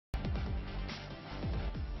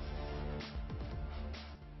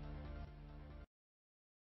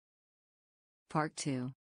Part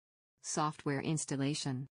 2. Software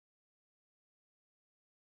installation.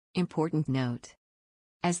 Important note.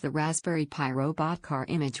 As the Raspberry Pi robot car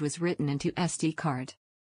image was written into SDcard,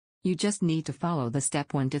 you just need to follow the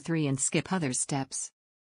step 1 to 3 and skip other steps.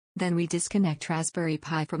 Then we disconnect Raspberry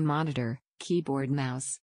Pi from monitor, keyboard,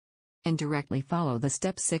 mouse, and directly follow the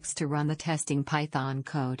step 6 to run the testing Python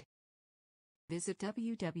code. Visit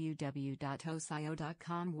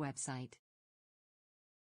www.osoyoo.com website.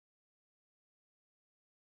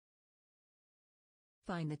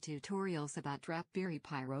 Find the tutorials about Raspberry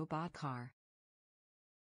Pi robot car.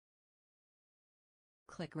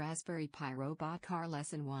 Click Raspberry Pi robot car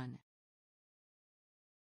lesson 1.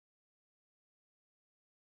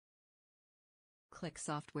 Click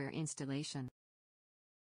software installation.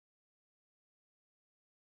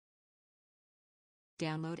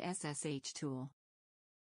 Download SSH tool.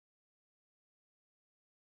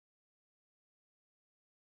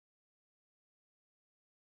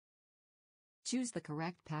 Choose the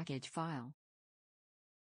correct package file.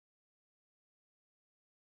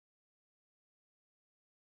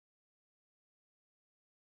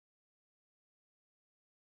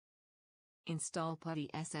 Install PartII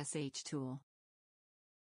SSH tool.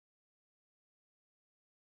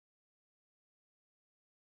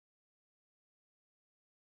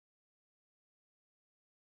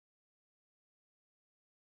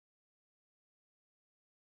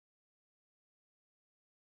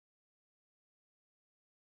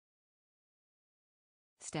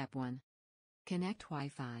 Step 1. Connect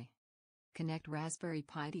Wi-Fi. Connect Raspberry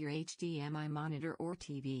Pi to your HDMI monitor or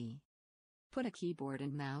TV. Put a keyboard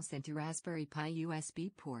and mouse into Raspberry Pi USB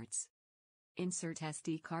ports. Insert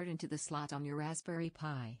SD card into the slot on your Raspberry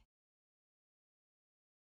Pi.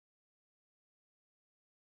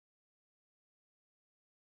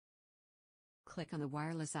 Click on the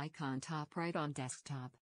wireless icon top right on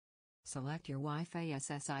desktop. Select your Wi-Fi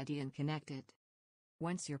SSID and connect it.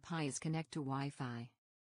 Once your Pi is connected to Wi-Fi,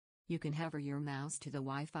 you can hover your mouse to the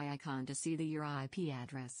Wi-Fi icon to see your IP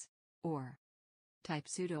address, or type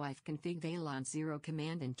sudo ifconfig VLAN 0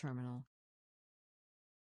 command in terminal.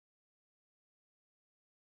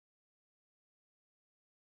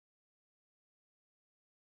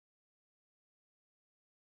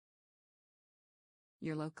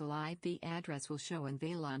 Your local IP address will show in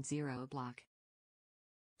VLAN 0 block.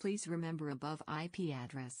 Please remember above IP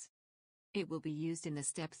address. It will be used in the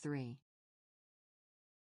step 3.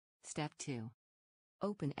 Step 2.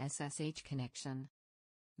 Open SSH connection.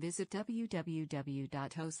 Visit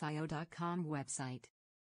www.osoyoo.com website.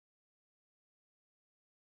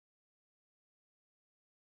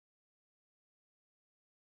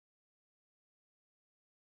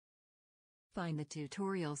 Find the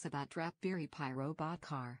tutorials about Raspberry Pi robot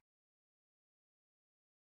car.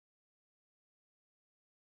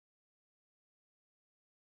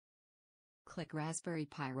 Click Raspberry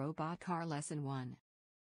Pi robot car lesson 1.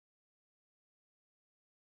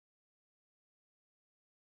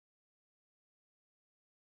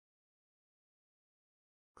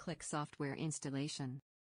 Click software installation.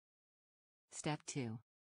 Step 2.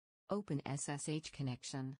 Open SSH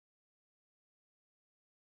connection.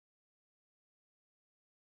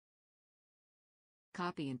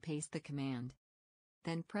 Copy and paste the command.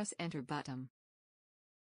 Then press enter button.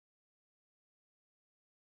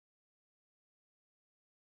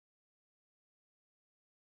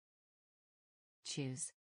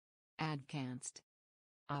 Choose Advanced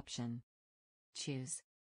option. Choose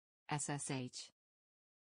SSH.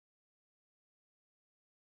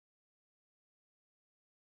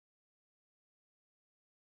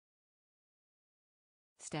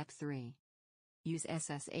 Step 3. Use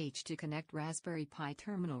SSH to connect Raspberry Pi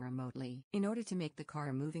terminal remotely. In order to make the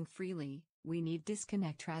car moving freely, we need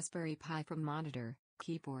disconnect Raspberry Pi from monitor,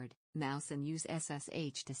 keyboard, mouse and use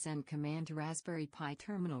SSH to send command to Raspberry Pi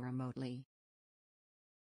terminal remotely.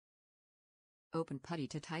 Open PartII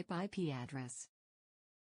to type IP address.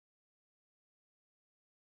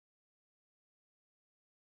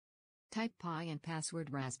 Type Pi and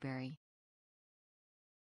password Raspberry.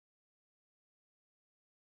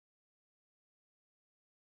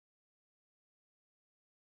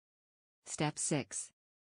 Step 6.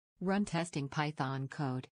 Run testing Python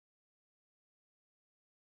code.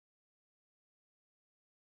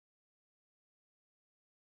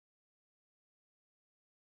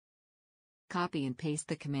 Copy and paste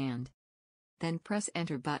the command. Then press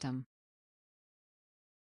enter button.